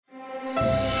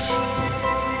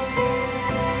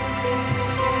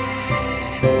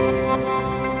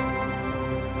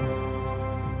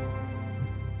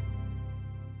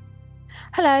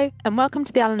and welcome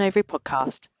to the Alan Overy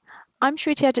podcast. I'm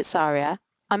Shruti Aditsaria.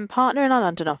 I'm a partner in our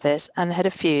London office and the head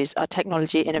of Fuse, our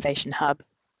technology innovation hub.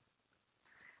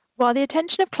 While the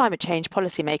attention of climate change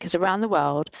policymakers around the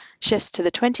world shifts to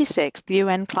the 26th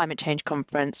UN Climate Change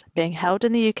Conference being held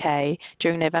in the UK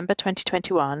during November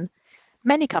 2021,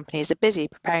 many companies are busy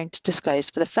preparing to disclose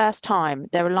for the first time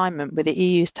their alignment with the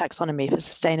EU's taxonomy for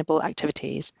sustainable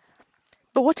activities.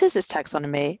 But what is this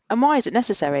taxonomy and why is it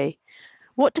necessary?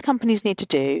 What do companies need to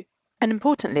do? And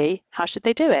importantly, how should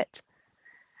they do it?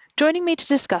 Joining me to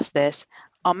discuss this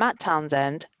are Matt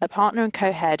Townsend, a partner and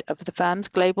co-head of the firm's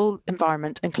Global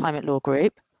Environment and Climate Law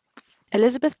Group,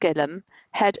 Elizabeth Gillam,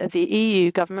 head of the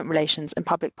EU Government Relations and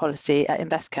Public Policy at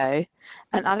Invesco,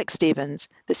 and Alex Stevens,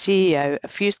 the CEO of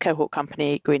Fuse cohort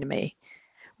company Greenamy.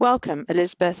 Welcome,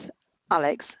 Elizabeth,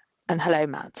 Alex, and hello,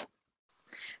 Matt.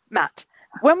 Matt,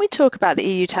 when we talk about the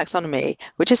EU taxonomy,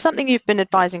 which is something you've been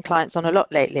advising clients on a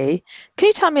lot lately, can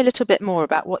you tell me a little bit more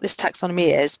about what this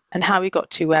taxonomy is and how we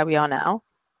got to where we are now?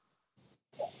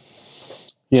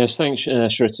 Yes, thanks,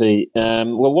 Shruti.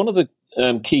 Well, one of the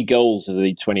key goals of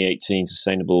the 2018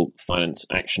 Sustainable Finance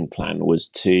Action Plan was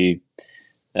to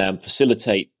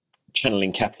facilitate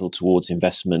channeling capital towards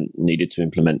investment needed to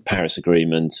implement Paris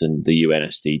Agreement and the UN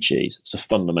SDGs. It's a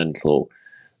fundamental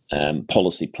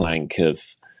policy plank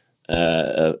of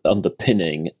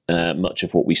underpinning much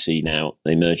of what we see now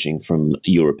emerging from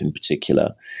Europe in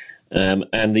particular.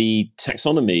 And the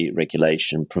taxonomy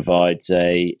regulation provides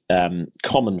a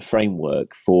common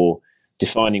framework for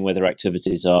defining whether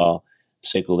activities are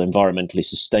so-called environmentally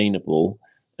sustainable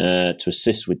to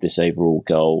assist with this overall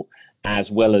goal, as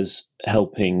well as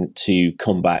helping to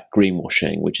combat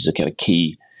greenwashing, which is a kind of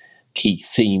key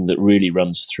theme that really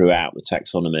runs throughout the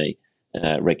taxonomy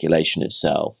regulation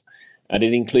itself. And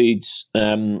it includes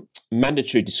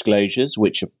mandatory disclosures,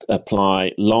 which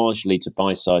apply largely to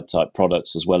buy-side type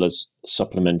products, as well as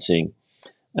supplementing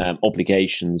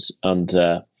obligations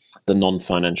under the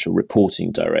non-financial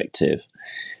reporting directive.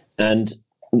 And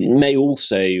it may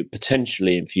also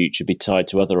potentially in future be tied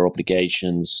to other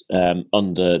obligations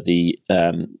under the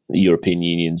European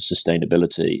Union's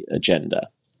sustainability agenda.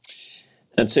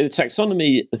 And so the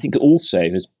taxonomy, I think,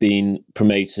 also has been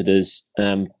promoted as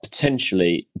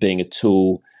potentially being a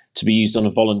tool to be used on a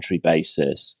voluntary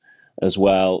basis as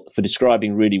well for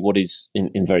describing really what is,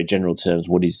 in very general terms,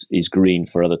 what is green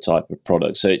for other type of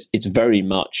products. So it's very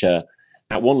much, at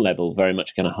one level, very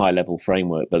much kind of high-level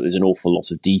framework, but there's an awful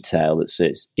lot of detail that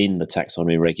sits in the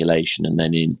taxonomy regulation and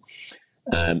then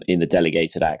in the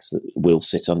delegated acts that will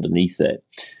sit underneath it.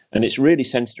 And it's really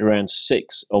centered around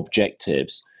 6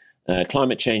 objectives: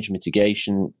 climate change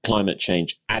mitigation, climate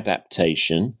change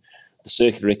adaptation, the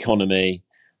circular economy,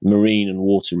 marine and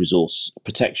water resource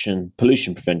protection,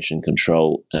 pollution prevention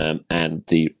control, and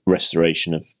the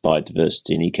restoration of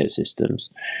biodiversity and ecosystems.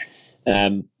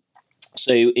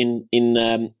 So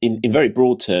in very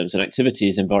broad terms, an activity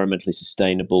is environmentally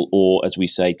sustainable, or as we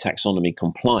say, taxonomy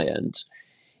compliant,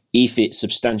 if it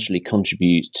substantially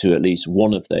contributes to at least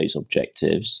one of those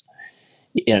objectives,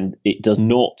 and it does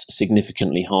not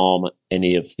significantly harm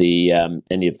any of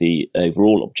the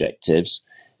overall objectives,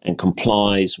 and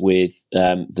complies with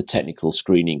the technical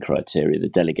screening criteria, the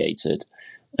delegated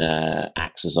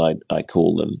acts, as I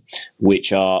call them,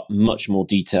 which are much more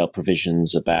detailed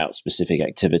provisions about specific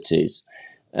activities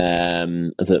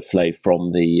that flow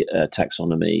from the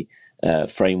taxonomy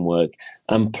framework,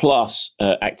 and plus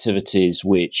activities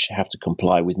which have to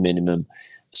comply with minimum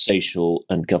social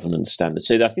and governance standards.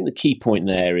 So I think the key point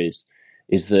there is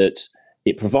that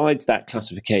it provides that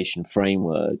classification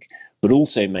framework, but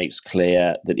also makes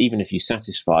clear that even if you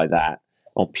satisfy that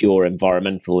on pure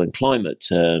environmental and climate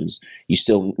terms, you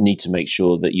still need to make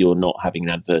sure that you're not having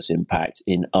an adverse impact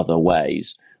in other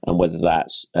ways, and whether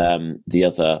that's the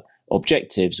other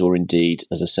objectives or indeed,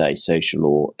 as I say, social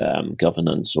or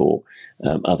governance or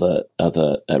other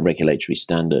regulatory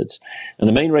standards. And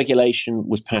the main regulation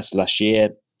was passed last year.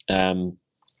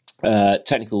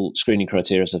 Technical screening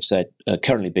criteria, as I've said, are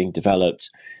currently being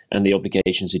developed, and the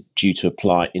obligations are due to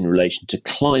apply in relation to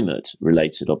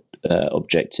climate-related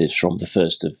objectives from the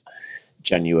 1st of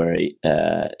January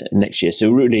next year. So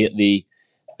really at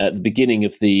the beginning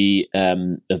of the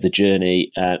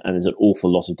journey, and there's an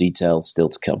awful lot of detail still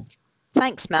to come.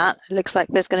 Thanks, Matt. It looks like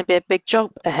there's going to be a big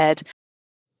job ahead.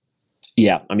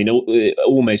 Yeah, I mean,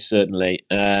 almost certainly.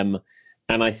 And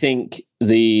I think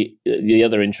the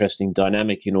other interesting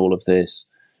dynamic in all of this,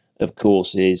 of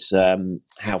course, is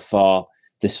how far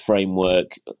this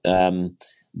framework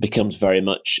becomes very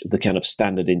much the kind of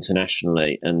standard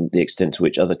internationally, and the extent to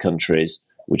which other countries,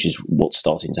 which is what's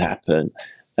starting to happen,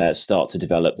 start to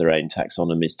develop their own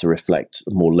taxonomies to reflect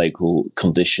more local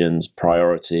conditions,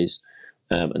 priorities,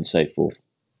 and so forth.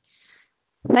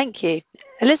 Thank you.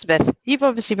 Elizabeth, you've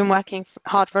obviously been working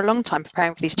hard for a long time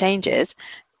preparing for these changes.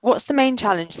 What's the main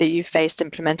challenge that you've faced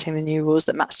implementing the new rules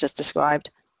that Matt's just described?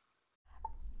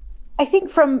 I think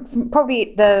from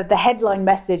probably the headline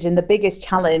message and the biggest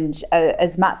challenge,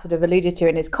 as Matt sort of alluded to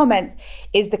in his comments,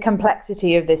 is the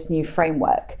complexity of this new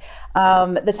framework.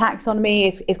 The taxonomy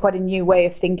is quite a new way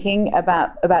of thinking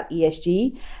about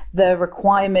ESG. The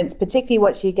requirements, particularly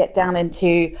once you get down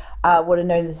into what are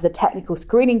known as the technical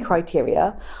screening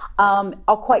criteria,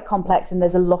 are quite complex, and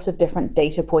there's a lot of different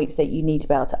data points that you need to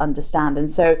be able to understand.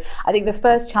 And so I think the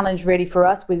first challenge really for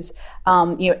us was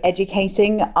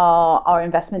educating our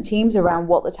investment teams around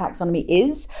what the taxonomy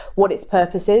is, what its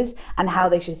purpose is, and how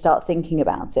they should start thinking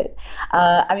about it.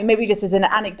 Maybe just as an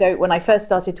anecdote, when I first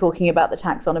started talking about the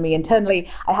taxonomy internally,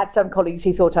 I had some colleagues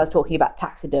who thought I was talking about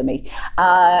taxidermy.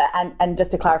 And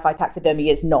just to clarify, taxidermy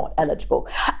is not eligible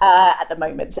at the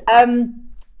moment.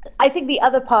 I think the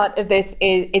other part of this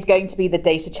is going to be the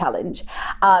data challenge.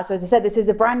 So as I said, this is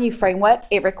a brand new framework.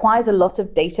 It requires a lot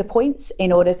of data points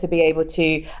in order to be able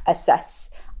to assess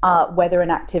whether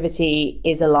an activity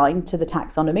is aligned to the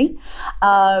taxonomy,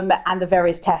 and the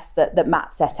various tests that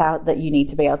Matt set out that you need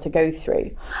to be able to go through.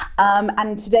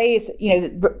 And today is,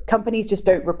 companies just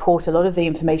don't report a lot of the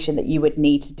information that you would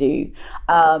need to do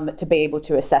to be able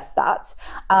to assess that.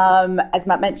 As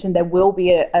Matt mentioned, there will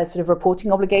be a sort of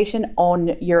reporting obligation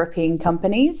on European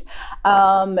companies who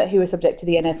are subject to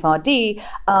the NFRD,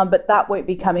 but that won't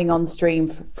be coming on stream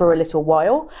for a little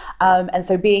while. And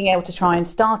so being able to try and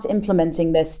start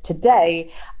implementing this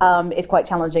today is quite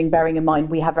challenging, bearing in mind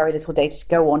we have very little data to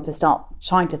go on to start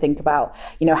trying to think about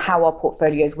how our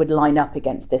portfolios would line up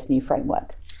against this new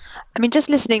framework. Just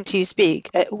listening to you speak,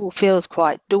 it all feels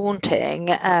quite daunting,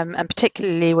 and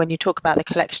particularly when you talk about the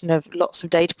collection of lots of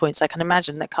data points, I can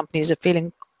imagine that companies are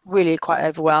feeling really quite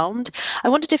overwhelmed. I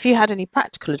wondered if you had any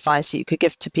practical advice that you could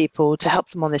give to people to help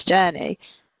them on this journey.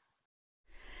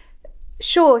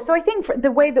 Sure. So I think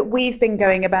the way that we've been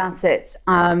going about it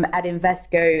at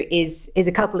Invesco is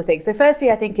a couple of things. So firstly,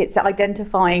 I think it's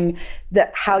identifying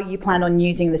how you plan on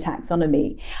using the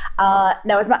taxonomy.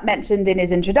 Now, as Matt mentioned in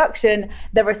his introduction,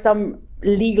 there are some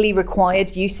legally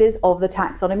required uses of the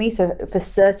taxonomy. So for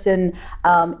certain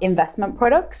investment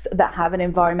products that have an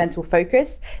environmental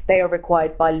focus, they are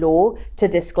required by law to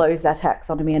disclose their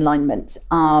taxonomy alignment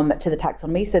to the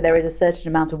taxonomy. So there is a certain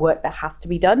amount of work that has to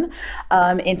be done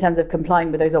in terms of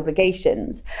complying with those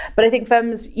obligations. But I think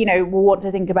firms, will want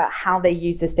to think about how they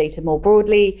use this data more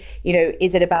broadly.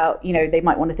 Is it about, they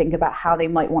might want to think about how they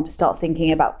might want to start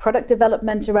thinking about product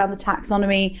development around the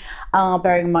taxonomy,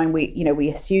 bearing in mind we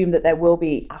assume that there will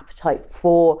be appetite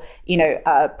for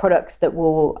products that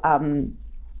will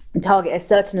target a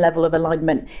certain level of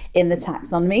alignment in the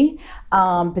taxonomy,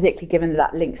 particularly given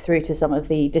that links through to some of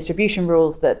the distribution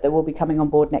rules that will be coming on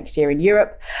board next year in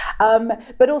Europe.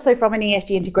 But also from an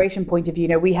ESG integration point of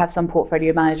view, we have some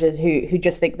portfolio managers who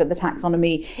just think that the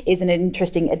taxonomy is an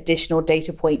interesting additional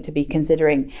data point to be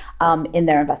considering in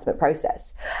their investment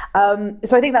process.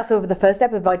 So I think that's sort of the first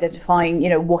step of identifying,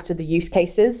 what are the use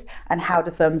cases and how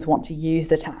do firms want to use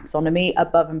the taxonomy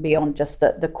above and beyond just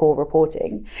the core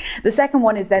reporting. The second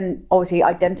one is then obviously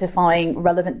identifying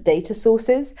relevant data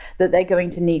sources that they're going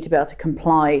to need to be able to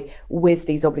comply with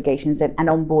these obligations and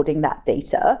onboarding that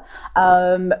data,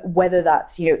 whether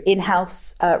that's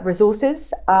in-house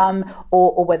resources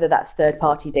or whether that's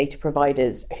third-party data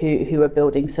providers who are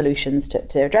building solutions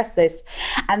to address this.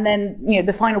 And then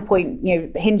the final point,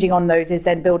 hinging on those, is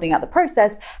then building out the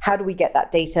process. How do we get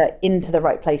that data into the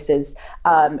right places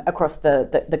across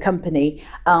the company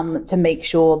to make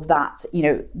sure that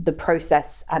the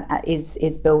process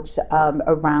is built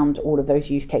around all of those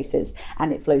use cases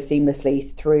and it flows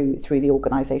seamlessly through the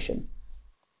organisation.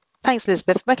 Thanks,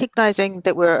 Elizabeth. Recognising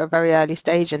that we're at a very early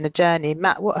stage in the journey,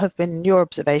 Matt, what have been your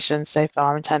observations so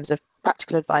far in terms of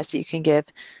practical advice that you can give?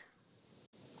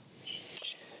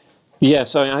 Yeah,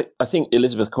 so I think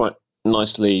Elizabeth quite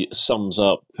nicely sums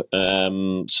up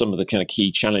some of the kind of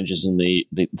key challenges and the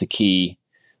key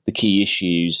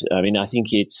issues. I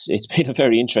think it's been a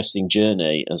very interesting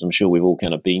journey, as I'm sure we've all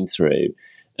kind of been through,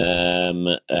 and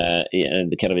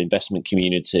the kind of investment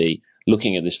community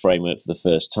looking at this framework for the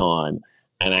first time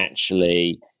and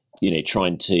actually,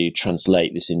 trying to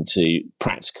translate this into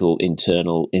practical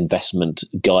internal investment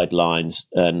guidelines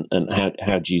and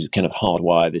how do you kind of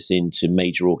hardwire this into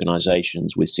major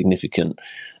organisations with significant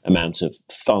amount of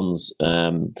funds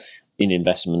in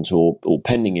investment or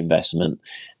pending investment,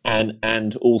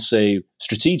 and also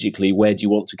strategically, where do you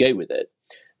want to go with it?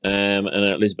 and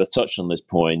Elizabeth touched on this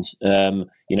point.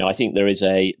 I think there's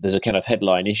a kind of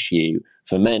headline issue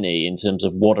for many in terms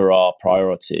of what are our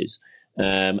priorities.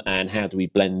 And how do we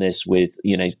blend this with,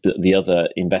 the other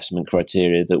investment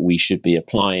criteria that we should be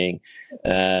applying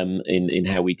in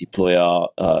how we deploy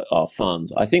our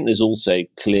funds? I think there's also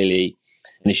clearly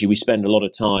an issue. I spend a lot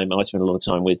of time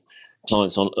with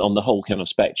clients on the whole kind of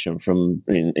spectrum, from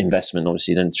investment,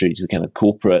 obviously, then through to the kind of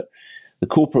corporate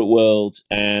world,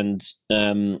 and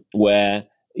where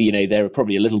they're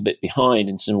probably a little bit behind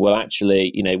in some. Well,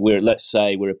 actually, let's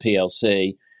say we're a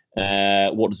PLC.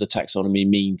 What does the taxonomy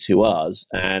mean to us?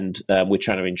 And we're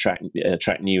trying to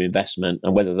attract new investment,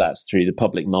 and whether that's through the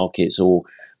public markets or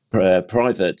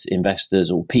private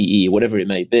investors or PE, whatever it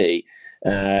may be.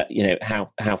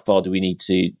 How far do we need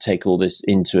to take all this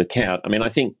into account? I mean, I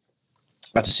think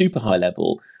at a super high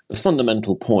level, the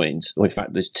fundamental point, or in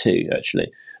fact, there's two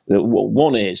actually.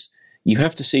 One is you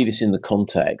have to see this in the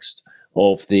context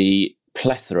of the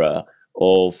plethora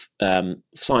of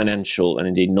financial and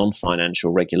indeed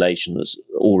non-financial regulation that's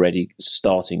already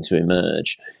starting to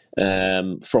emerge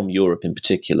from Europe in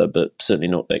particular, but certainly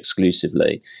not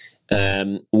exclusively,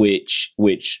 which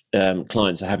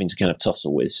clients are having to kind of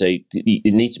tussle with. So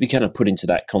it needs to be kind of put into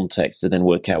that context to then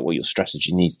work out what your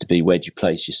strategy needs to be. Where do you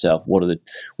place yourself? What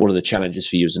are the challenges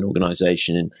for you as an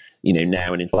organisation in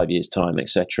now and in 5 years' time,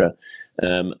 etc.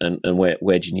 And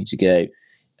where do you need to go?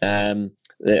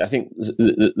 I think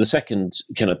the second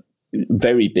kind of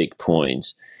very big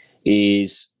point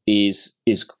is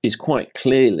quite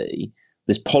clearly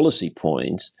this policy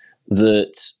point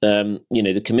that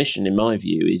the Commission, in my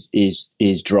view,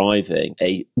 is driving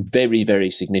a very, very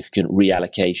significant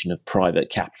reallocation of private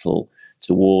capital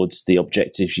towards the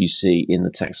objectives you see in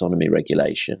the taxonomy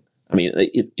regulation. I mean,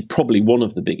 it probably one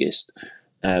of the biggest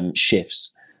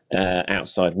shifts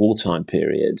outside wartime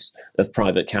periods of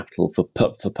private capital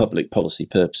for public policy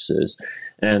purposes.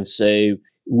 And so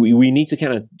we need to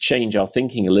kind of change our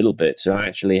thinking a little bit. So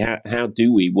actually, how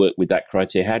do we work with that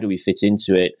criteria? How do we fit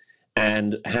into it?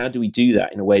 And how do we do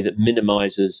that in a way that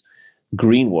minimizes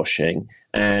greenwashing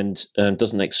and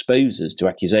doesn't expose us to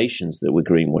accusations that we're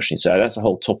greenwashing? So that's a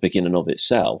whole topic in and of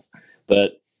itself.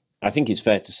 But I think it's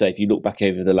fair to say, if you look back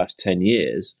over the last 10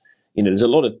 years, there's a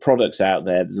lot of products out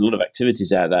there, there's a lot of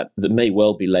activities out there that may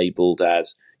well be labelled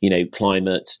as,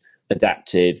 climate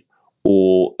adaptive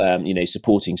or,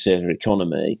 supporting circular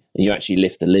economy, and you actually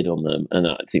lift the lid on them. And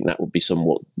I think that would be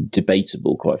somewhat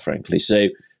debatable, quite frankly. So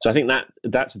I think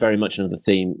that's very much another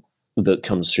theme that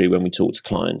comes through when we talk to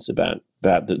clients about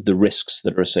the risks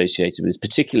that are associated with this,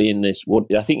 particularly in this, what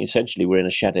I think essentially we're in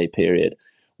a shadow period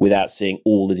without seeing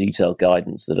all the detailed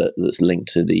guidance that's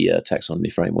linked to the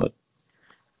taxonomy framework.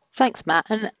 Thanks, Matt.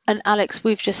 And Alex,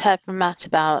 we've just heard from Matt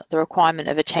about the requirement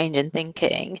of a change in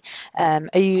thinking. Are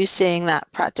you seeing that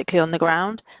practically on the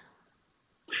ground?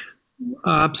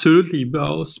 Absolutely.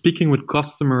 Well, speaking with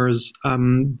customers,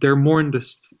 they're more in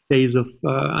this phase of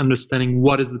understanding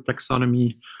what is the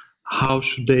taxonomy, how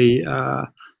should they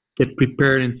get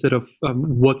prepared instead of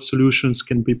what solutions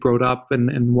can be brought up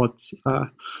and what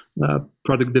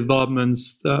product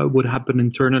developments would happen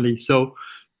internally. So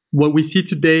what we see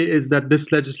today is that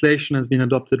this legislation has been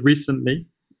adopted recently.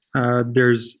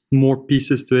 There's more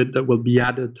pieces to it that will be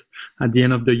added at the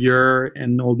end of the year,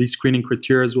 and all these screening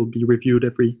criteria will be reviewed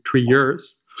every 3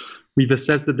 years. We've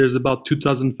assessed that there's about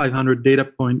 2,500 data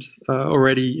points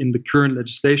already in the current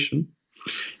legislation.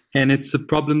 And it's a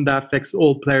problem that affects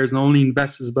all players, not only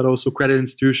investors, but also credit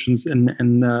institutions and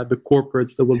the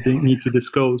corporates that will need to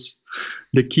disclose.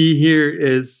 The key here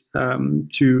is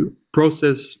to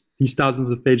process these thousands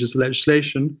of pages of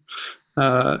legislation,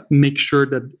 make sure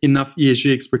that enough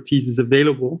ESG expertise is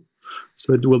available.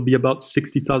 So it will be about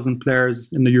 60,000 players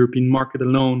in the European market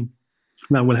alone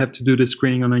that will have to do the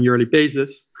screening on a yearly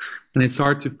basis. And it's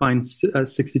hard to find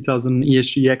 60,000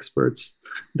 ESG experts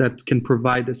that can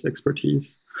provide this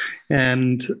expertise.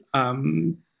 And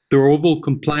the overall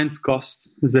compliance cost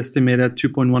is estimated at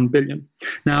 2.1 billion.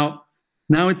 Now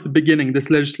it's the beginning. This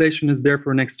legislation is there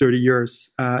for the next 30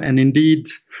 years. And indeed,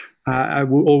 I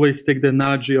will always take the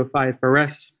analogy of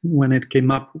IFRS when it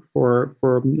came up for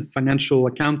financial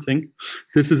accounting.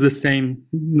 This is the same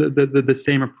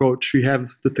approach. You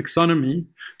have the taxonomy,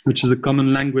 which is a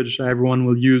common language that everyone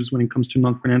will use when it comes to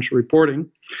non-financial reporting.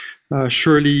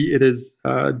 Surely it is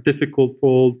difficult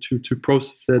to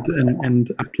process it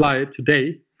and apply it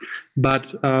today,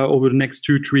 but over the next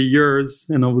 2-3 years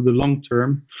and over the long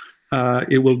term,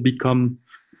 it will become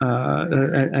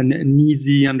an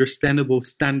easy, understandable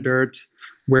standard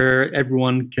where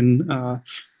everyone can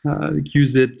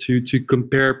use it to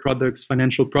compare products,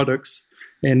 financial products,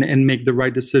 and make the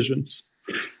right decisions.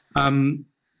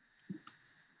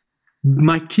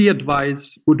 My key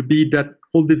advice would be that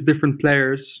all these different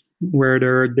players, where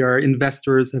there are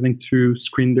investors having to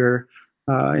screen their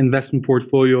investment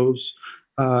portfolios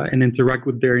and interact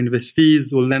with their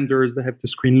investees, or lenders that have to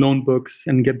screen loan books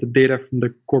and get the data from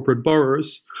the corporate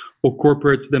borrowers, or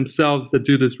corporates themselves that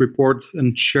do this report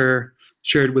and share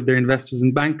it with their investors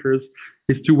and bankers,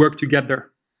 is to work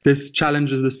together. This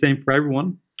challenge is the same for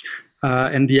everyone.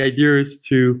 And the idea is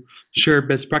to share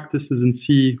best practices and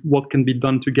see what can be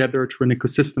done together through an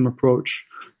ecosystem approach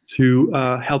to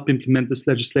help implement this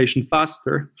legislation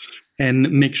faster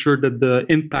and make sure that the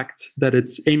impact that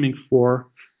it's aiming for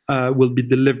will be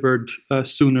delivered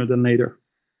sooner than later.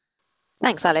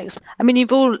 Thanks, Alex. I mean,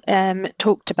 you've all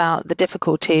talked about the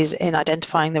difficulties in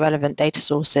identifying the relevant data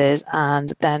sources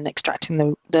and then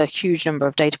extracting the huge number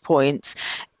of data points.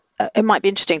 It might be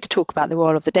interesting to talk about the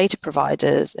role of the data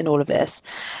providers in all of this.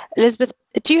 Elizabeth,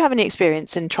 do you have any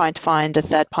experience in trying to find a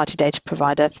third-party data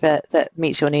provider that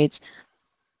meets your needs?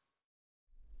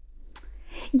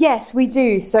 Yes, we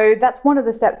do. So that's one of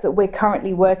the steps that we're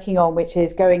currently working on, which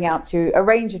is going out to a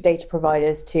range of data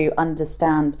providers to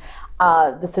understand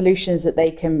the solutions that they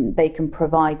can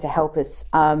provide to help us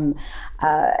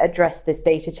address this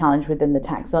data challenge within the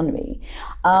taxonomy.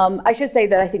 I should say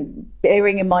that I think,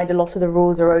 bearing in mind a lot of the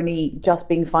rules are only just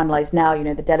being finalised now, you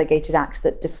know, the delegated acts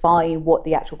that define what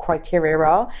the actual criteria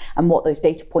are and what those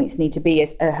data points need to be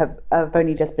have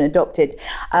only just been adopted.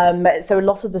 So a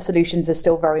lot of the solutions are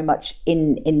still very much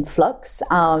in flux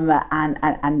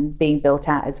and being built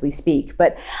out as we speak.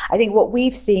 But I think what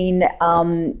we've seen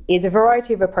is a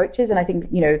variety of approaches. And I think,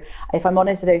 you know, if I'm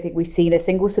honest, I don't think we've seen a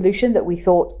single solution that we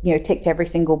thought, you know, ticked every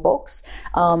single box.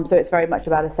 So it's very much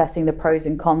about assessing the pros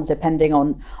and cons depending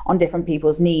on different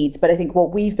people's needs. But I think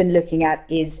what we've been looking at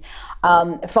is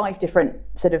 5 different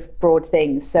sort of broad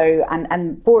things. So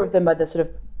and 4 of them are the sort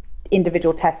of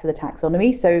individual tests for the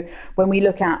taxonomy. So when we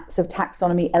look at sort of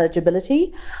taxonomy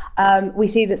eligibility, we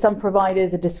see that some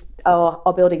providers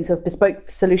are building sort of bespoke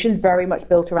solutions very much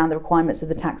built around the requirements of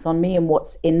the taxonomy and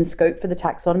what's in scope for the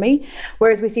taxonomy.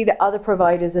 Whereas we see that other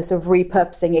providers are sort of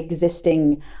repurposing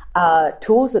existing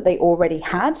tools that they already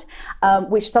had,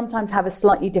 which sometimes have a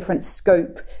slightly different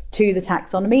scope to the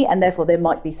taxonomy, and therefore there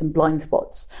might be some blind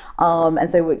spots. And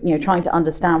so we're, you know, trying to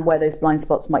understand where those blind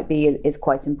spots might be is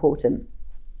quite important.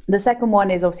 The second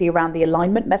one is obviously around the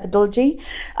alignment methodology.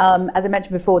 As I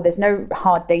mentioned before, there's no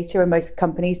hard data, and most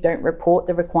companies don't report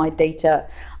the required data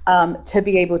to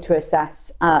be able to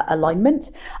assess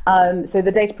alignment. So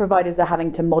the data providers are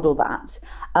having to model that.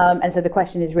 And so the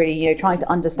question is really, you know, trying to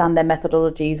understand their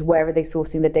methodologies, where are they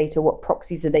sourcing the data, what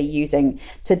proxies are they using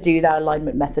to do that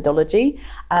alignment methodology,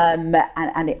 and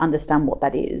understand what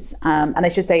that is. And I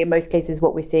should say in most cases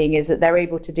what we're seeing is that they're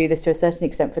able to do this to a certain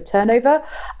extent for turnover,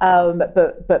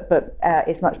 but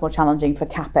it's much more challenging for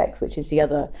CapEx, which is the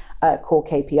other core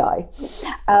KPI.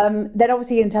 Then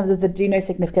obviously in terms of the do no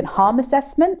significant harm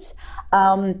assessment,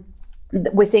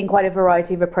 we're seeing quite a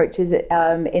variety of approaches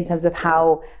in terms of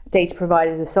how data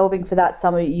providers are solving for that.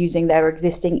 Some are using their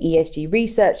existing ESG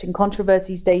research and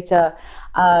controversies data,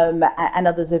 and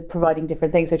others are providing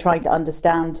different things. So trying to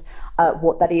understand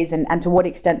what that is and to what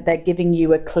extent they're giving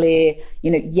you a clear, you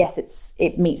know, yes,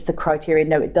 it meets the criteria,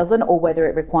 no, it doesn't, or whether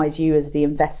it requires you as the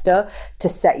investor to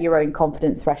set your own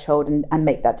confidence threshold and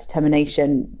make that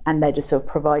determination. And they're just sort of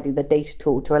providing the data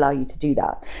tool to allow you to do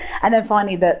that. And then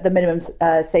finally, the minimum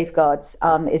safeguards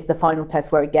is the final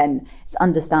test, where again, it's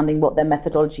understanding what their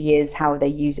methodology is, how are they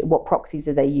using, what proxies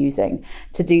are they using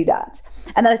to do that.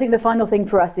 And then I think the final thing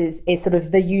for us is sort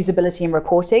of the usability and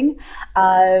reporting,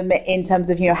 in terms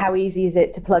of, you know, how easy is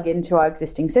it to plug into our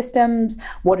existing systems?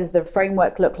 What does the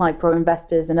framework look like for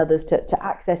investors and others to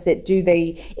access it? Do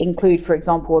they include, for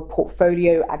example, a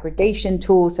portfolio aggregation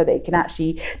tool so they can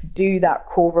actually do that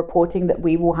core reporting that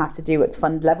we will have to do at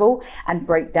fund level and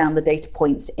break down the data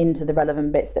points into the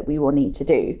relevant bits that we will need to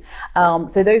do?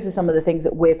 So those are some of the things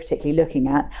that we're particularly looking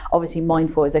at. Obviously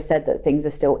mindful, as I said, that things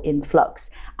are still in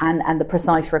flux, and the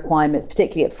precise requirements,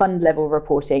 particularly at fund level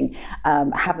reporting,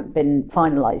 haven't been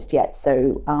finalised yet.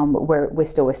 So we're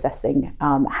still assessing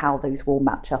how those will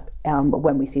match up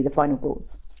when we see the final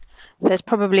rules. There's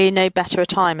probably no better a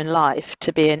time in life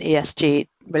to be an ESG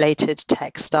related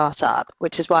tech startup,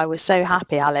 which is why we're so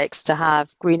happy, Alex, to have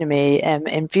Greenamy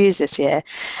in Views this year.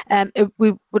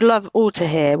 We would love all to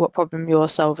hear what problem you're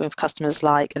solving with customers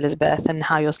like Elizabeth and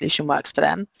how your solution works for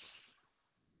them.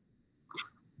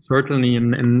 Certainly,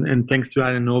 and thanks to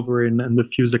Alan Over and the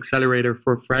Fuse Accelerator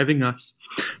for having us.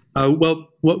 Well,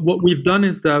 what we've done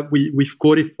is that we've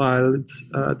codified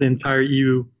the entire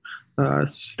EU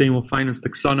sustainable finance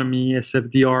taxonomy,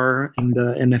 SFDR, and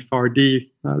the NFRD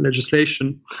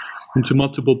legislation. into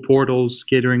multiple portals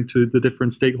catering to the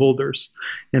different stakeholders.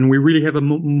 And we really have a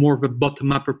more of a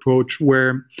bottom-up approach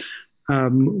where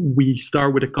we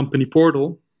start with a company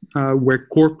portal where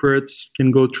corporates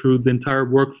can go through the entire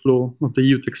workflow of the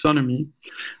EU taxonomy,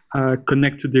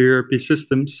 connect to their ERP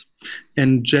systems,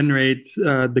 and generate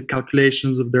the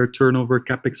calculations of their turnover,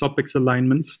 capex, opex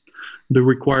alignments, the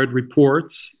required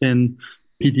reports in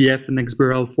PDF and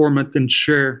XBRL format, and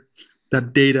share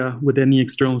that data with any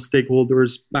external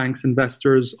stakeholders, banks,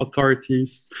 investors,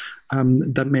 authorities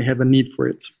that may have a need for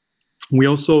it. We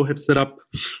also have set up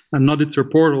an auditor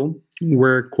portal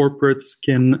where corporates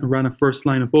can run a first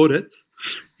line of audit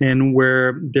and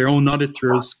where their own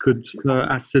auditors could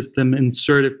assist them and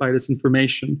certify this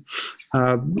information,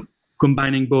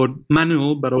 combining both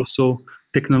manual but also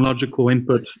technological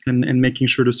input and making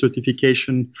sure the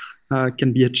certification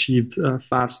can be achieved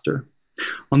faster.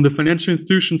 On the financial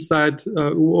institution side,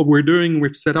 what we're doing,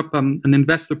 we've set up an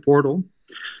investor portal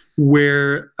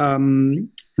where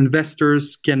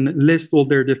investors can list all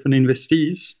their different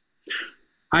investees,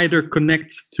 either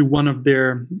connect to one of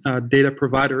their data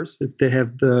providers if they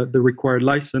have the required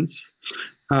license,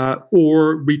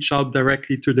 or reach out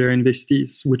directly to their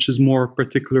investees, which is more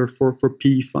particular for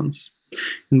PE funds.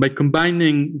 And by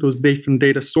combining those different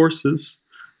data sources,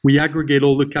 we aggregate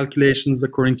all the calculations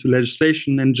according to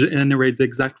legislation and generate the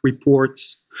exact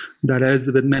reports that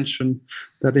Elizabeth mentioned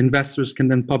that investors can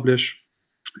then publish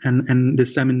and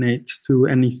disseminate to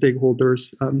any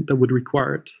stakeholders that would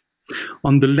require it.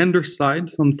 On the lender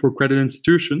side, for credit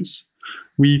institutions,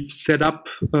 we've set up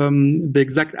the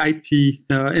exact IT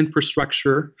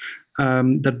infrastructure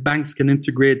that banks can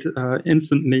integrate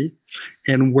instantly,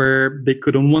 and where they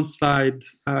could, on one side,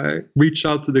 reach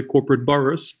out to the corporate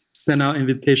borrowers, send out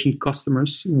invitation to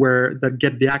customers that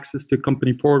get the access to a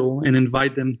company portal and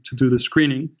invite them to do the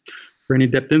screening for any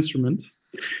debt instrument,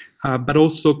 but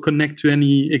also connect to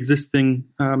any existing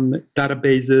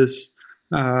databases,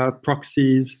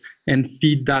 proxies, and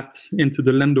feed that into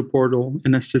the lender portal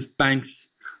and assist banks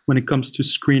when it comes to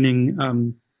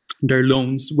screening their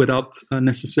loans without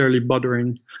necessarily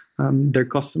bothering their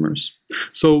customers.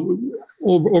 So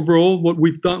overall, what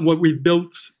we've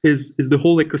built is the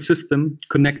whole ecosystem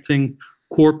connecting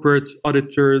corporates,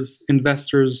 auditors,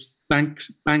 investors,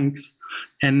 banks,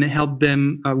 and help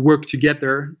them work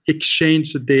together,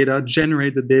 exchange the data,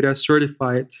 generate the data,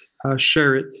 certify it,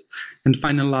 share it, and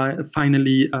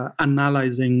finally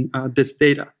analyzing this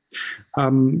data.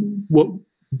 What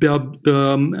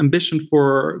the ambition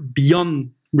for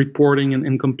beyond reporting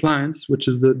and compliance, which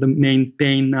is the main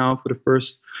pain now for the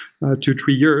first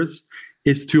 2-3 years,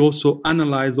 is to also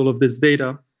analyze all of this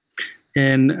data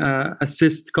and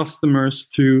assist customers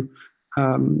to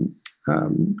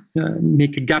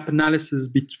make a gap analysis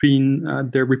between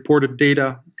their reported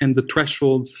data and the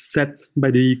thresholds set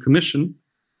by the Commission,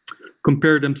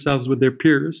 compare themselves with their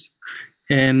peers,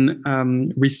 and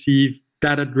receive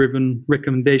data-driven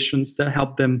recommendations that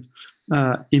help them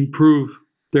improve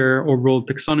their overall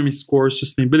taxonomy scores,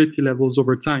 sustainability levels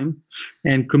over time,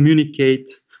 and communicate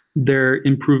their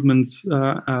improvements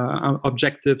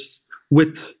objectives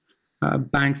with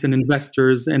banks and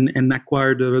investors and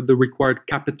acquire the required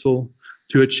capital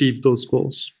to achieve those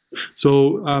goals.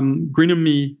 So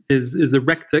Green&Me is a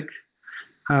RegTech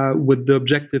with the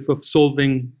objective of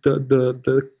solving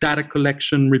the data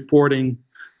collection reporting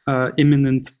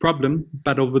imminent problem,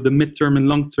 but over the midterm and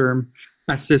long term,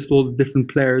 assist all the different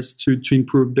players to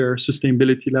improve their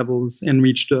sustainability levels and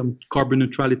reach the carbon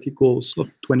neutrality goals of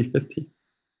 2050.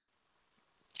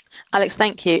 Alex,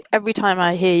 thank you. Every time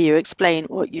I hear you explain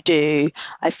what you do,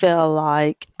 I feel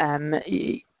like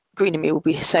Green&Me will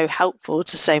be so helpful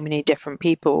to so many different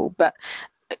people, but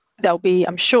there'll be,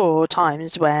 I'm sure,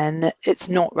 times when it's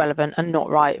not relevant and not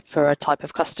right for a type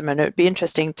of customer, and it would be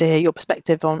interesting to hear your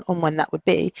perspective on when that would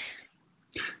be.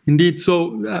 Indeed.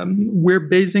 So we're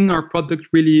basing our product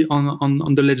really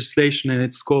on the legislation and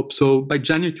its scope. So by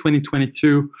January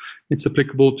 2022, it's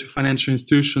applicable to financial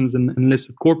institutions and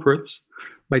listed corporates.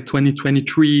 By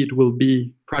 2023, it will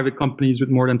be private companies with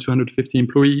more than 250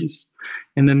 employees.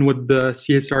 And then with the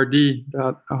CSRD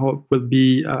that will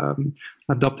be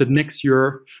adopted next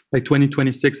year, by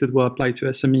 2026, it will apply to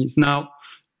SMEs. Now,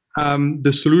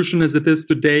 the solution as it is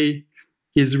today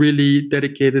is really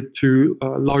dedicated to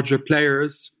larger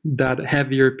players that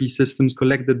have ERP systems,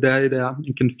 collect the data,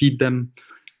 and can feed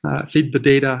the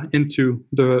data into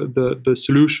the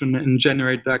solution and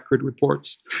generate the accurate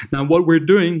reports. Now, what we're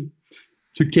doing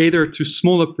to cater to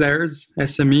smaller players,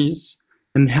 SMEs,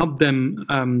 and help them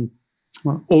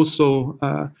also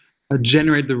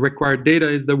generate the required data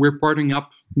is that we're partnering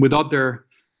up with other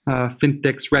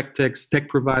fintechs, regtechs, tech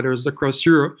providers across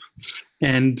Europe,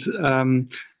 and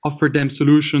offer them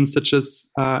solutions such as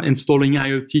installing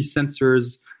IoT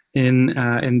sensors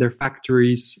in their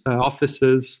factories,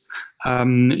 offices,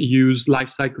 use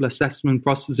lifecycle assessment,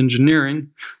 process engineering,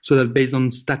 so that based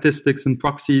on statistics and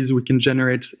proxies, we can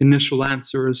generate initial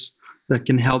answers that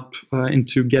can help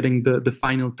into getting the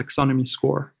final taxonomy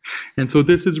score. And so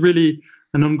this is really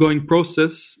an ongoing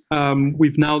process.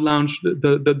 We've now launched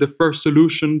the first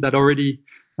solution that already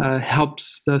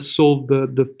helps solve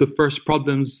the first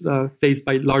problems faced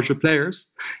by larger players.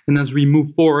 And as we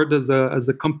move forward as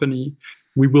a company,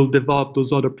 we will develop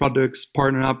those other products,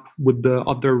 partner up with the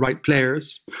other right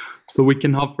players, so we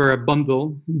can offer a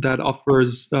bundle that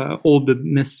offers all the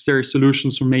necessary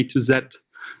solutions from A to Z,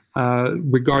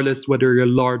 regardless whether you're a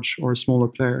large or a smaller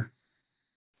player.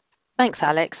 Thanks,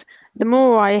 Alex. The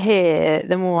more I hear,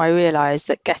 the more I realise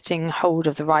that getting hold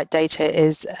of the right data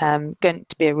is going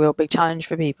to be a real big challenge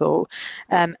for people.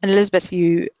 And Elizabeth,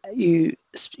 you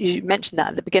mentioned that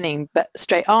at the beginning, but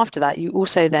straight after that, you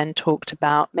also then talked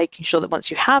about making sure that once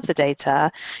you have the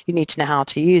data, you need to know how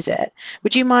to use it.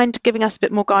 Would you mind giving us a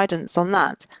bit more guidance on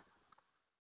that?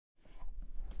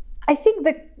 I think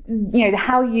that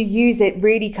how you use it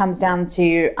really comes down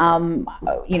to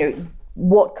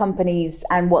what companies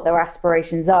and what their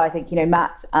aspirations are. I think,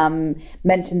 Matt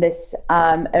mentioned this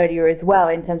earlier as well,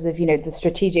 in terms of, the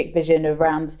strategic vision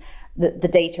around the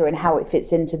data and how it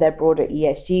fits into their broader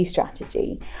ESG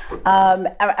strategy.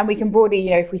 And we can broadly,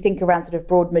 if we think around sort of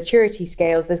broad maturity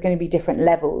scales, there's going to be different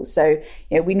levels. So,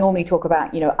 we normally talk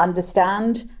about,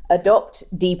 understand, adopt,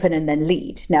 deepen, and then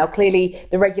lead. Now, clearly,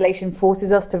 the regulation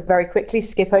forces us to very quickly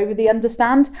skip over the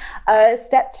understand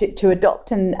step to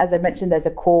adopt. And as I mentioned, there's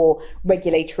a core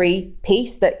regulatory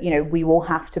piece that, we will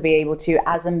have to be able to,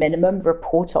 as a minimum,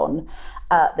 report on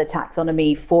the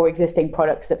taxonomy for existing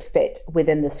products that fit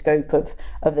within the scope of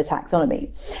the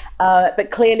taxonomy.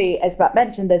 But clearly, as Matt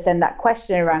mentioned, there's then that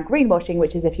question around greenwashing,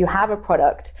 which is if you have a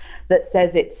product that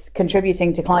says it's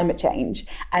contributing to climate change,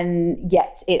 and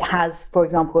yet it has, for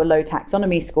example, a low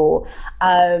taxonomy score,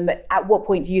 at what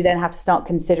point do you then have to start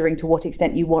considering to what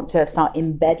extent you want to start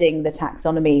embedding the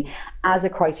taxonomy as a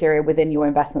criteria within your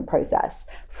investment process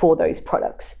for those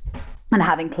products? And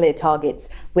having clear targets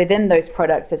within those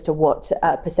products as to what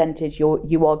percentage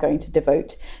you are going to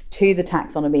devote to the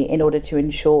taxonomy in order to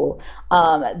ensure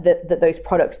that those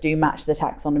products do match the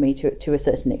taxonomy to a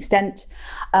certain extent,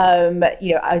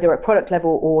 either at product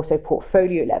level or also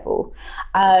portfolio level.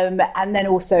 And then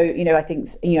also, I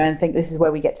think this is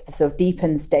where we get to the sort of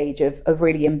deepened stage of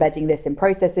really embedding this in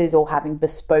processes or having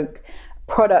bespoke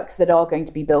products that are going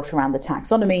to be built around the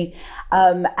taxonomy.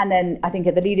 And then I think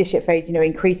at the leadership phase,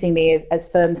 increasingly as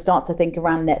firms start to think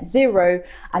around net zero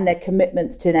and their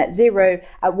commitments to net zero,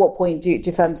 at what point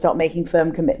do firms start making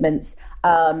firm commitments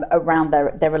around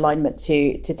their alignment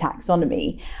to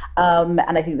taxonomy?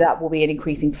 And I think that will be an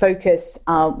increasing focus.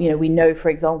 We know, for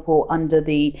example, under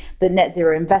the net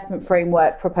zero investment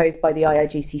framework proposed by the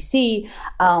IIGCC,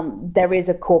 there is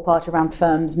a core part around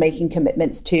firms making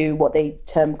commitments to what they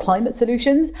term climate solutions,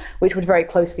 which would very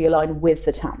closely align with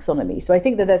the taxonomy. So I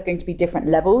think that there's going to be different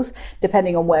levels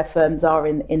depending on where firms are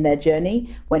in their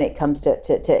journey when it comes to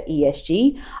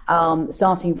ESG,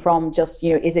 starting from just,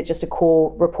 is it just a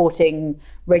core reporting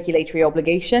regulatory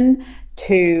obligation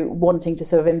to wanting to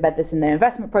sort of embed this in their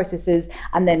investment processes,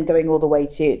 and then going all the way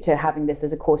to having this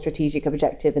as a core strategic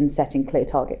objective and setting clear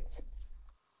targets.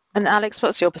 And Alex,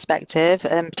 what's your perspective,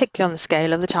 particularly on the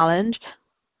scale of the challenge?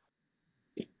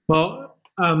 Well,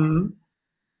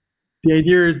 the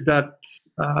idea is that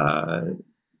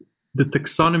the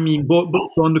taxonomy,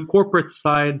 both on the corporate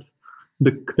side,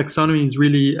 the taxonomy is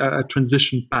really a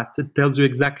transition path. It tells you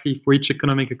exactly for each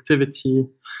economic activity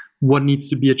what needs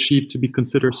to be achieved to be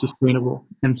considered sustainable.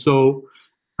 And so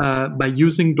by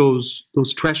using those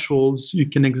thresholds, you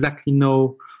can exactly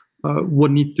know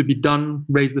what needs to be done,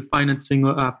 raise the financing,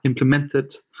 implement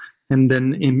it, and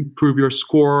then improve your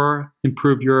score,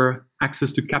 improve your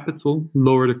access to capital,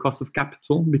 lower the cost of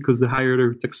capital, because the higher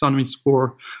the taxonomy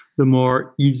score, the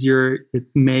more easier it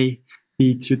may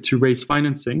be to raise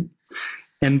financing.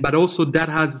 But also that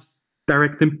has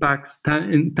direct impacts,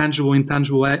 tangible,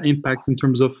 intangible impacts in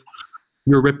terms of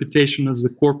your reputation as a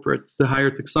corporate. The higher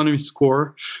taxonomy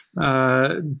score,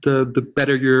 the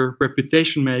better your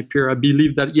reputation may appear. I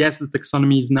believe that, yes, the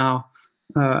taxonomy is now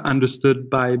understood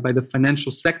by the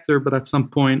financial sector, but at some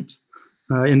point,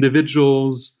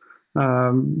 individuals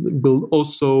will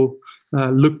also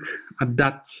look at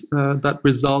that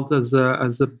result as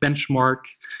a benchmark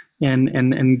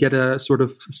and get a sort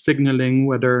of signaling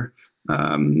whether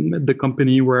the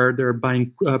company where they're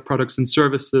buying products and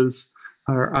services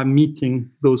are meeting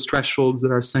those thresholds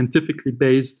that are scientifically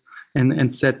based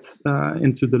and set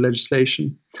into the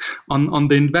legislation. On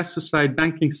the investor side,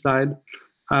 banking side,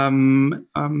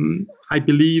 I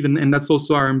believe, and that's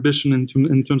also our ambition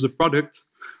in terms of product,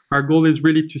 our goal is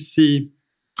really to see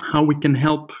how we can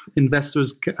help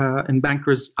investors and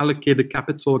bankers allocate the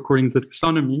capital according to the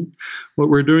taxonomy. What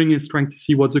we're doing is trying to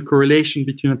see what's the correlation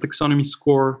between a taxonomy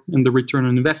score and the return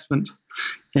on investment,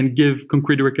 and give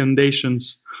concrete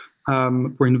recommendations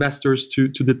for investors to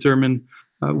determine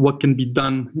what can be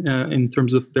done in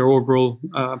terms of their overall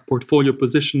portfolio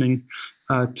positioning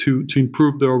to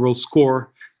improve their overall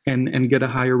score and get a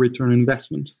higher return on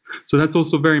investment. So that's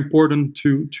also very important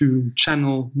to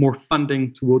channel more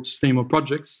funding towards sustainable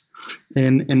projects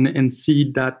and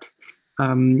see that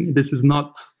this is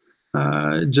not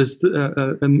just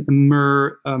a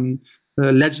mere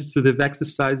legislative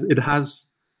exercise. It has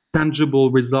tangible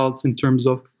results in terms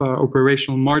of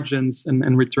operational margins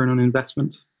and return on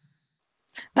investment.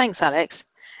 Thanks, Alex.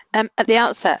 At the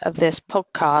outset of this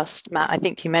podcast, Matt, I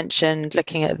think you mentioned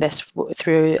looking at this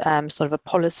through sort of a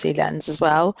policy lens as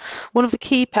well. One of the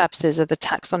key purposes of the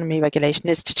taxonomy regulation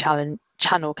is to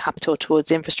channel capital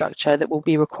towards infrastructure that will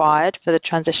be required for the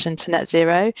transition to net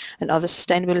zero and other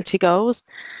sustainability goals.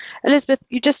 Elizabeth,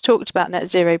 you just talked about net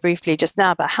zero briefly just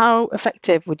now, but how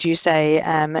effective would you say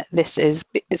this is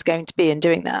going to be in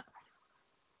doing that?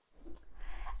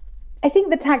 I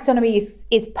think the taxonomy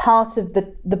is part of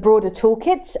the broader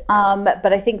toolkit,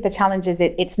 but I think the challenge is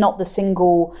it's not the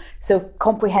single so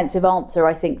comprehensive answer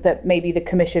I think that maybe the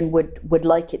Commission would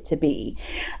like it to be.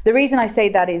 The reason I say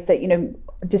that is that,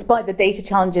 despite the data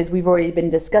challenges we've already been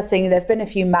discussing, there have been a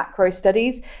few macro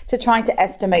studies to try to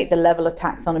estimate the level of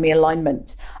taxonomy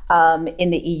alignment in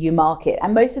the EU market.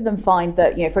 And most of them find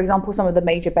that, for example, some of the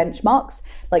major benchmarks,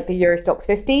 like the Eurostoxx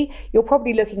 50, you're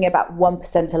probably looking at about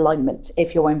 1% alignment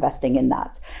if you're investing in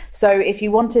that. So if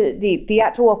you want to, the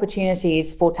actual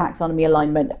opportunities for taxonomy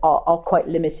alignment are quite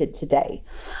limited today.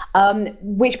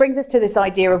 Which brings us to this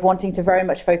idea of wanting to very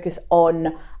much focus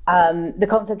on the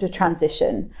concept of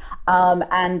transition.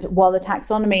 And while the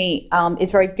taxonomy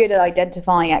is very good at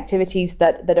identifying activities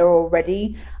that are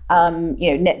already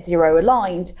net zero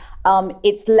aligned,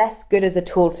 it's less good as a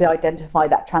tool to identify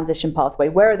that transition pathway.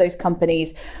 Where are those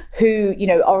companies who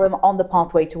are on the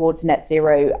pathway towards net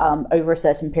zero over a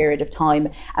certain period of time,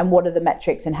 and what are the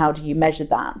metrics and how do you measure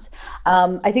that?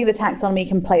 I think the taxonomy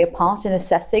can play a part in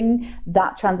assessing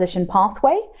that transition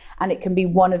pathway, and it can be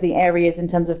one of the areas in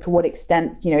terms of to what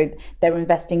extent they're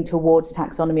investing towards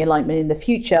taxonomy alignment in the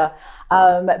future.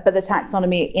 But the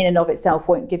taxonomy in and of itself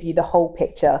won't give you the whole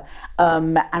picture,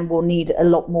 and we'll need a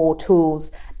lot more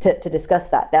tools to discuss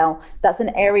that. Now, that's an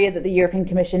area that the European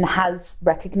Commission has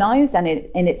recognised, and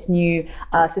in its new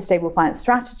sustainable finance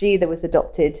strategy that was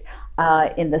adopted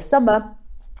in the summer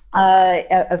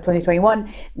of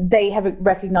 2021, they have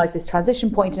recognised this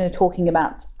transition point and are talking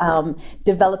about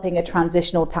developing a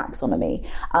transitional taxonomy.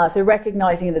 So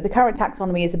recognising that the current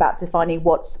taxonomy is about defining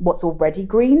what's already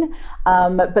green,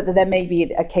 but that there may be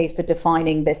a case for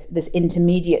defining this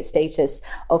intermediate status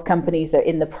of companies that are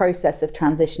in the process of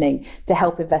transitioning to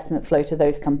help investment flow to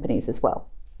those companies as well.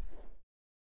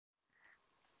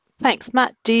 Thanks,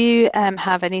 Matt. Do you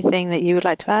have anything that you would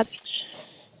like to add?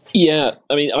 Yeah,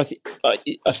 I mean,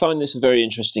 I find this a very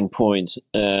interesting point,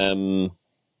 and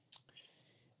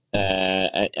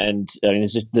I mean,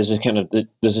 there's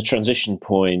a transition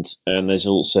point, and there's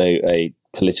also a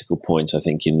political point, I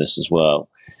think, in this as well.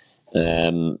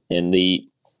 And the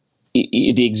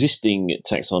existing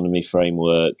taxonomy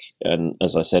framework, and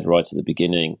as I said right at the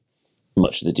beginning,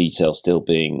 much of the detail still to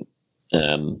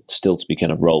be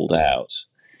kind of rolled out.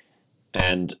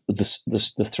 And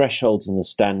the thresholds and the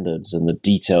standards and the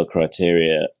detailed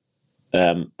criteria,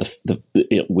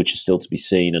 which are still to be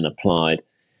seen and applied,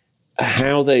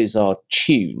 how those are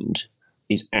tuned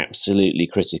is absolutely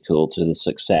critical to the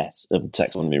success of the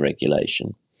taxonomy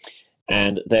regulation.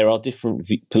 And there are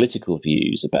different political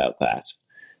views about that.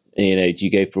 Do you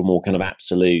go for a more kind of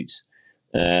absolute,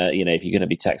 if you're going to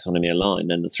be taxonomy aligned,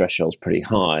 then the threshold's pretty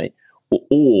high,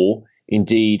 or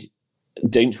indeed,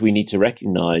 don't we need to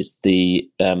recognise the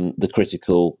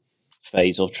critical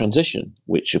phase of transition,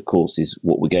 which of course is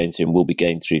what we're going through and will be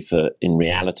going through in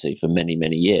reality for many,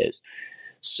 many years.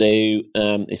 So,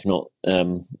 if not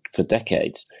for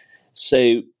decades.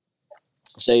 So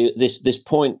this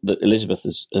point that Elizabeth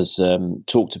has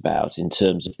talked about in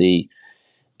terms of the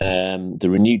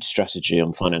renewed strategy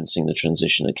on financing the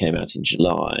transition that came out in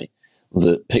July,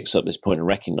 that picks up this point and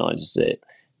recognises it,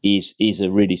 is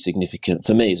a really significant,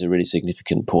 for me, is a really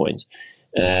significant point,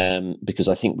 because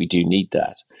I think we do need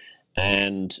that.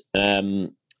 And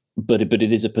but it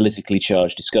is a politically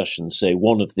charged discussion. So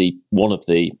one of the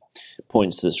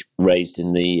points that's raised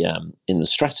in the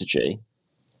strategy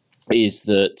is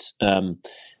that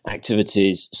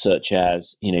activities such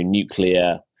as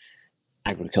nuclear,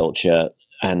 agriculture,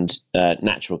 and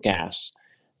natural gas,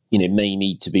 may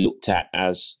need to be looked at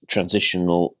as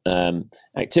transitional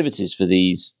activities for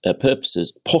these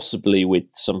purposes, possibly with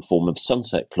some form of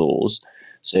sunset clause,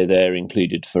 so they're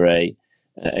included for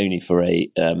only for a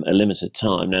limited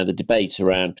time. Now, the debate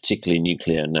around particularly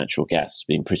nuclear and natural gas has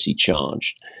been pretty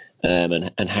charged,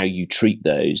 and how you treat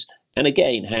those, and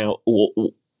again,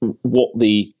 what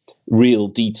the real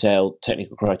detailed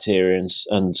technical criteria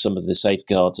and some of the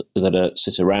safeguards that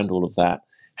sit around all of that,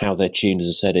 how they're tuned, as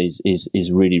I said, is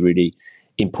really, really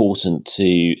important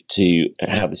to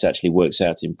how this actually works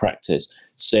out in practice.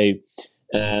 So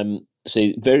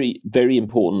very, very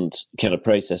important kind of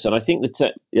process. And I think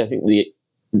the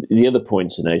other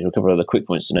point to note, or a couple of other quick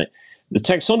points to note, the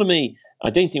taxonomy, I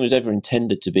don't think was ever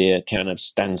intended to be a kind of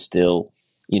standstill,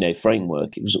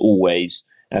 framework. It was always,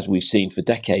 as we've seen for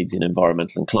decades in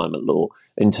environmental and climate law,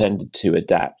 intended to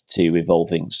adapt to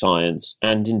evolving science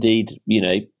and indeed,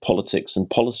 politics and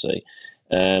policy.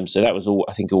 So that was all,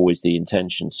 I think, always the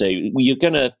intention. So you're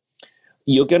gonna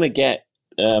get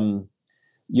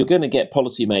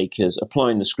policymakers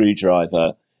applying the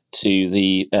screwdriver to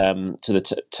the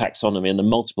taxonomy and the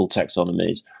multiple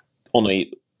taxonomies on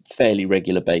a fairly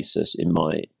regular basis, in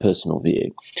my personal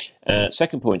view.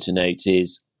 Second point to note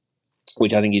is,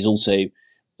 which I think is also,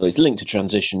 it's linked to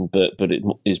transition, but it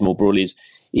is more broadly,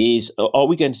 is are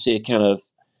we going to see a kind of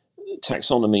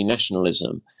taxonomy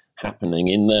nationalism happening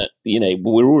in that,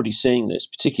 we're already seeing this,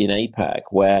 particularly in APAC,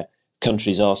 where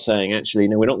countries are saying, actually,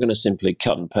 no, we're not going to simply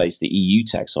cut and paste the EU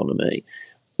taxonomy.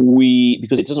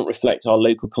 Because it doesn't reflect our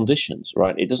local conditions,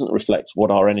 right? It doesn't reflect what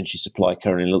our energy supply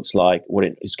currently looks like, what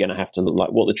it is going to have to look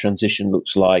like, what the transition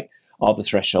looks like, are the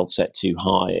thresholds set too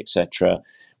high, etc.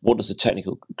 What does the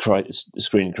technical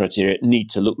screening criteria need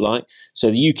to look like?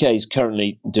 So the UK is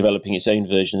currently developing its own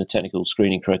version of technical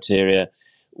screening criteria,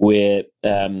 where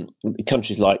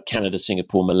countries like Canada,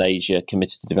 Singapore, Malaysia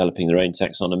committed to developing their own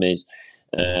taxonomies,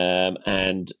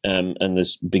 and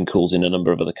there's been calls in a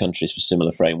number of other countries for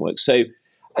similar frameworks. So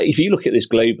if you look at this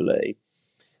globally,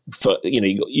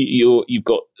 you've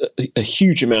got a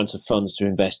huge amount of funds to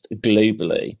invest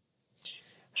globally.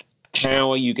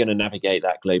 How are you going to navigate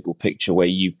that global picture where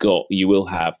you will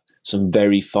have some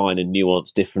very fine and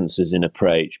nuanced differences in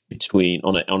approach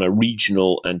on a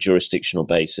regional and jurisdictional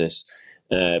basis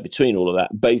between all of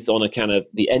that, both on a kind of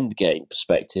the end game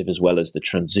perspective as well as the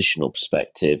transitional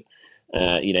perspective?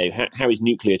 How is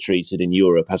nuclear treated in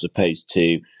Europe as opposed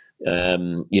to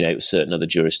certain other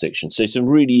jurisdictions? So some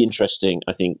really interesting,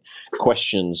 I think,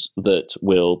 questions that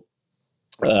will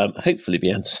hopefully be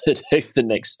answered over the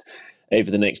next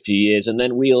few years, and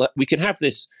then we could have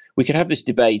this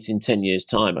debate in 10 years'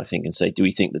 time, I think, and say, do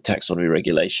we think the taxonomy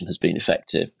regulation has been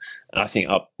effective? And I think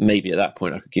maybe at that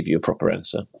point I could give you a proper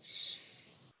answer.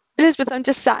 Elizabeth, I'm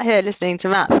just sat here listening to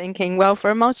Matt thinking, well, for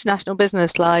a multinational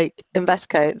business like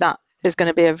Invesco, that is going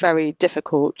to be a very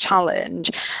difficult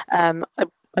challenge.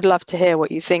 I'd love to hear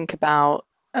what you think about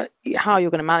how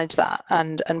you're going to manage that,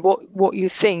 and what you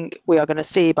think we are going to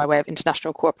see by way of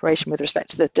international cooperation with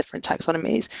respect to the different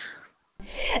taxonomies.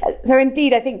 So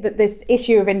indeed, I think that this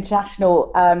issue of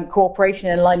international cooperation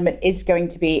and alignment is going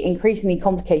to be increasingly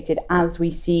complicated as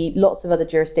we see lots of other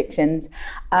jurisdictions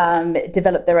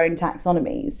develop their own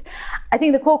taxonomies. I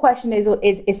think the core question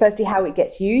is firstly how it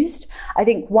gets used. I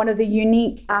think one of the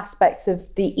unique aspects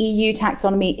of the EU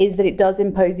taxonomy is that it does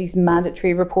impose these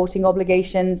mandatory reporting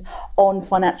obligations on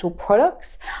financial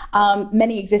products.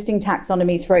 Many existing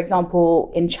taxonomies, for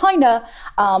example, in China,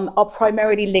 are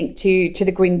primarily linked to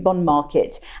the green bond market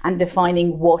and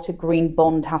defining what a green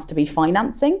bond has to be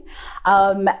financing.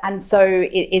 And so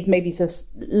it is maybe sort of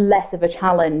less of a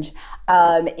challenge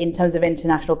in terms of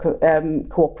international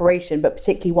cooperation, but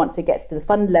particularly once it gets to the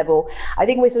fund level. I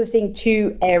think we're sort of seeing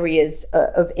two areas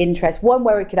of interest, one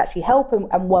where it could actually help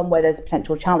and one where there's a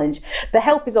potential challenge. The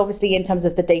help is obviously in terms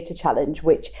of the data challenge,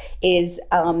 which is,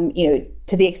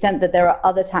 to the extent that there are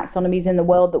other taxonomies in the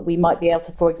world that we might be able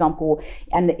to, for example,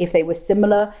 and if they were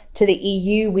similar to the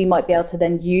EU, we might be able to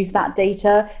then use that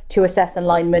data to assess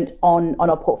alignment on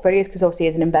our portfolios, because obviously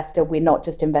as an investor, we're not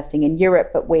just investing in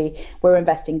Europe, but we're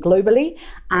investing globally,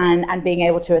 and being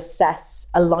able to assess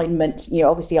alignment,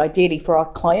 obviously ideally for our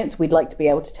clients, we'd like to be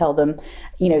able to tell them,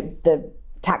 the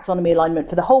taxonomy alignment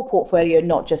for the whole portfolio,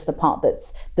 not just the part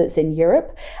that's in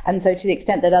Europe. And so to the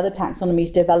extent that other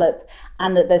taxonomies develop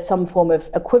and that there's some form of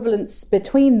equivalence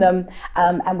between them,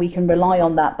 and we can rely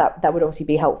on that would obviously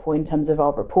be helpful in terms of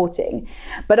our reporting.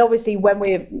 But obviously when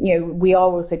we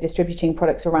are also distributing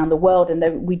products around the world, and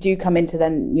then we do come into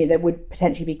there would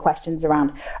potentially be questions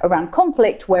around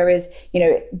conflict, whereas,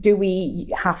 do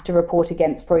we have to report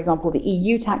against, for example, the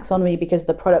EU taxonomy because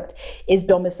the product is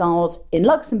domiciled in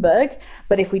Luxembourg,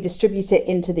 but if we distribute it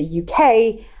into the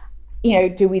UK,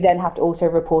 do we then have to also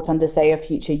report under, say, a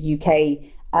future UK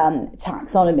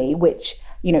taxonomy, which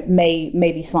may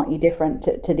be slightly different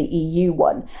to the EU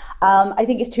one. I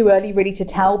think it's too early really to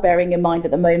tell, bearing in mind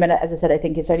at the moment, as I said, I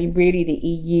think it's only really the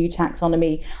EU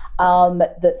taxonomy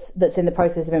that's in the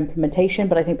process of implementation.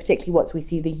 But I think particularly once we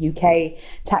see the UK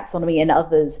taxonomy and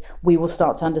others, we will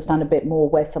start to understand a bit more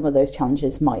where some of those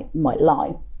challenges might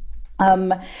lie.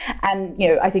 And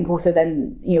I think also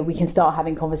then we can start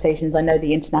having conversations. I know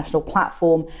the international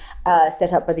platform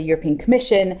set up by the European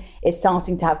Commission is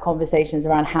starting to have conversations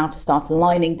around how to start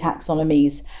aligning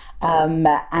taxonomies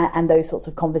and those sorts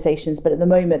of conversations. But at the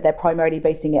moment, they're primarily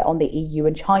basing it on the EU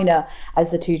and China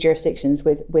as the two jurisdictions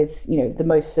with the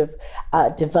most of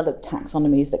developed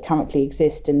taxonomies that currently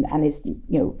exist, and is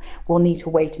we'll need to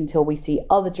wait until we see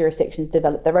other jurisdictions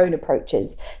develop their own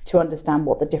approaches to understand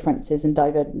what the differences and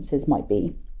divergences might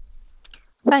be.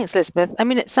 Thanks, Elizabeth. I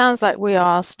mean, it sounds like we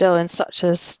are still in such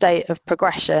a state of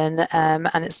progression, and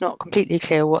it's not completely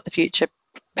clear what the future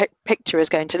picture is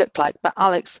going to look like. But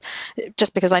Alex,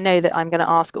 just because I know that I'm going to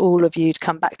ask all of you to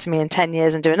come back to me in 10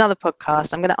 years and do another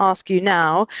podcast, I'm going to ask you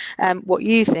now what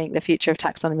you think the future of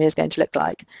taxonomy is going to look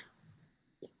like.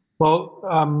 Well,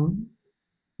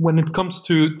 when it comes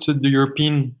to the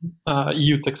European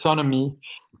EU taxonomy,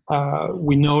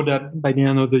 we know that by the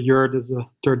end of the year, there's a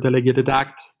third delegated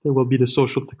act. There will be the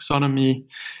social taxonomy.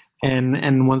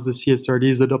 And once the CSRD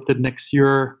is adopted next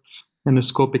year and the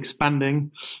scope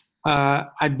expanding,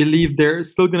 I believe there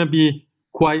is still going to be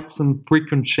quite some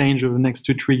frequent change over the next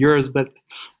 2-3 years, but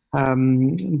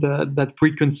that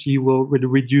frequency will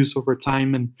reduce over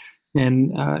time,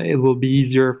 and it will be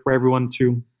easier for everyone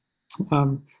to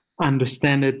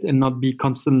understand it and not be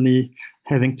constantly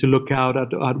having to look out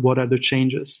at what are the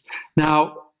changes.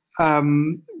 Now,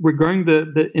 regarding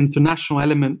the international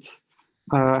element,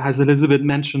 as Elizabeth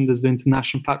mentioned, there's the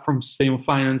International Platform for Sustainable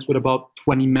Finance with about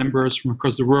 20 members from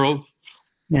across the world.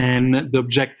 And the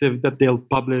objective that they'll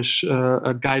publish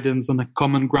a guidance on a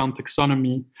common ground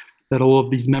taxonomy that all of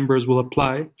these members will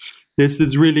apply. This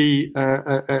is really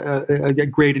a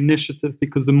great initiative,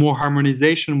 because the more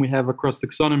harmonization we have across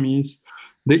taxonomies,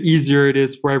 the easier it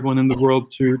is for everyone in the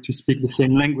world to speak the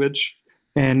same language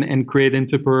and create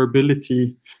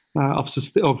interoperability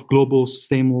of global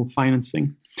sustainable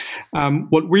financing.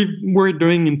 What we're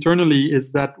doing internally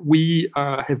is that we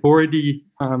have already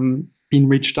been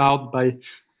reached out by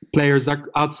players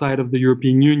outside of the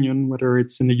European Union, whether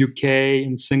it's in the UK,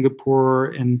 in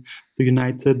Singapore, in the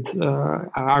United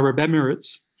Arab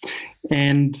Emirates.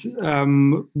 And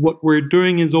what we're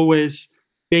doing is always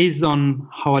based on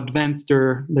how advanced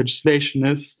their legislation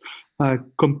is,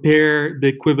 compare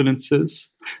the equivalences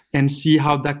and see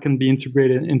how that can be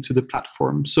integrated into the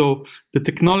platform. So the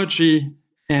technology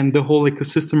and the whole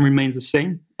ecosystem remains the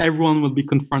same. Everyone will be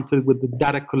confronted with the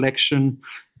data collection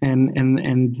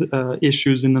and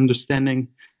issues in understanding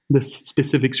the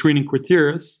specific screening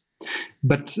criteria.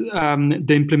 But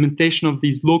the implementation of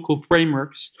these local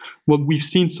frameworks, what we've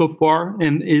seen so far,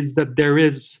 and is that there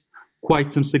is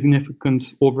quite some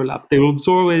significant overlap. There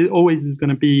always is going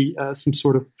to be some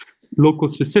sort of local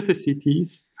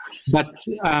specificities, but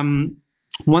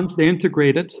once they're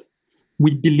integrated,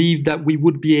 we believe that we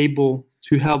would be able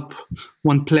to help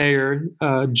one player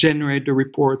generate the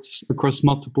reports across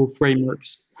multiple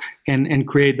frameworks and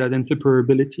create that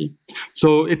interoperability.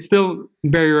 So it's still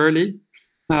very early.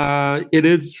 It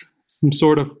is some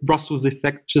sort of Brussels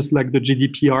effect, just like the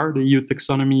GDPR. The EU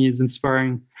taxonomy is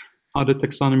inspiring other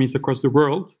taxonomies across the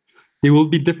world. There will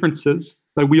be differences,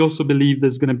 but we also believe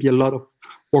there's going to be a lot of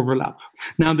overlap.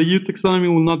 Now, the EU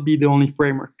taxonomy will not be the only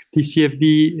framework.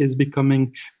 TCFD is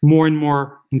becoming more and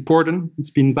more important. It's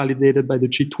been validated by the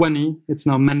G20. It's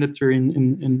now mandatory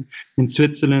in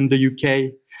Switzerland, the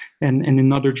UK, and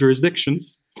in other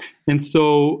jurisdictions. And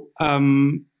so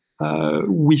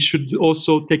we should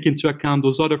also take into account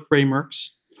those other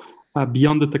frameworks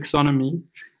beyond the taxonomy.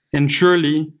 And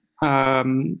surely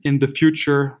in the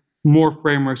future, more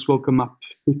frameworks will come up,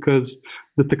 because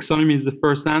the taxonomy is the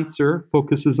first answer,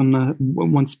 focuses on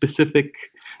one specific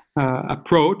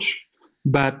approach,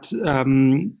 but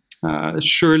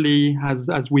surely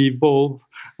as we evolve,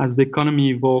 as the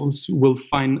economy evolves, will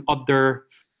find other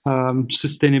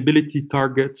sustainability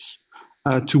targets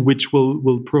to which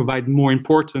will provide more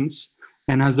importance.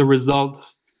 And as a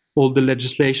result, all the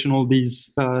legislation, all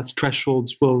these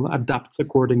thresholds will adapt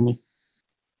accordingly.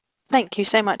 Thank you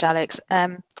so much, Alex.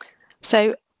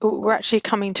 So we're actually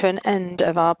coming to an end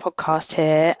of our podcast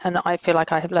here, and I feel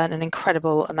like I have learned an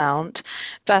incredible amount.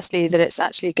 Firstly, that it's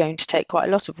actually going to take quite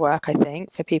a lot of work, I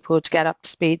think, for people to get up to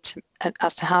speed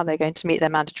as to how they're going to meet their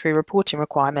mandatory reporting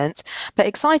requirements. But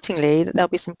excitingly, that there'll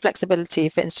be some flexibility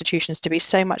for institutions to be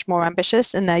so much more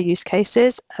ambitious in their use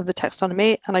cases of the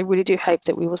taxonomy. And I really do hope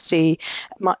that we will see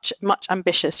much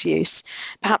ambitious use.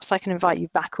 Perhaps I can invite you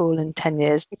back all in 10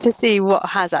 years to see what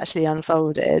has actually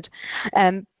unfolded.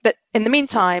 But in the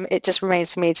meantime, it just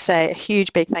remains for me to say a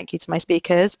huge big thank you to my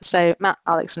speakers. So Matt,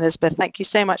 Alex and Elizabeth, thank you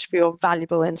so much for your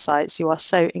valuable insights. You are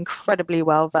so incredibly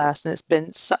well versed, and it's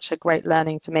been such a great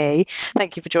learning for me.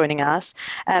 Thank you for joining us.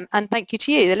 And thank you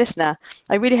to you, the listener.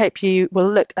 I really hope you will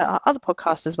look at our other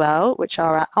podcasts as well, which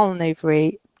are at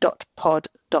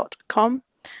alnovery.pod.com.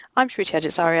 I'm Shruti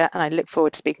Aditsaria, and I look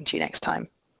forward to speaking to you next time.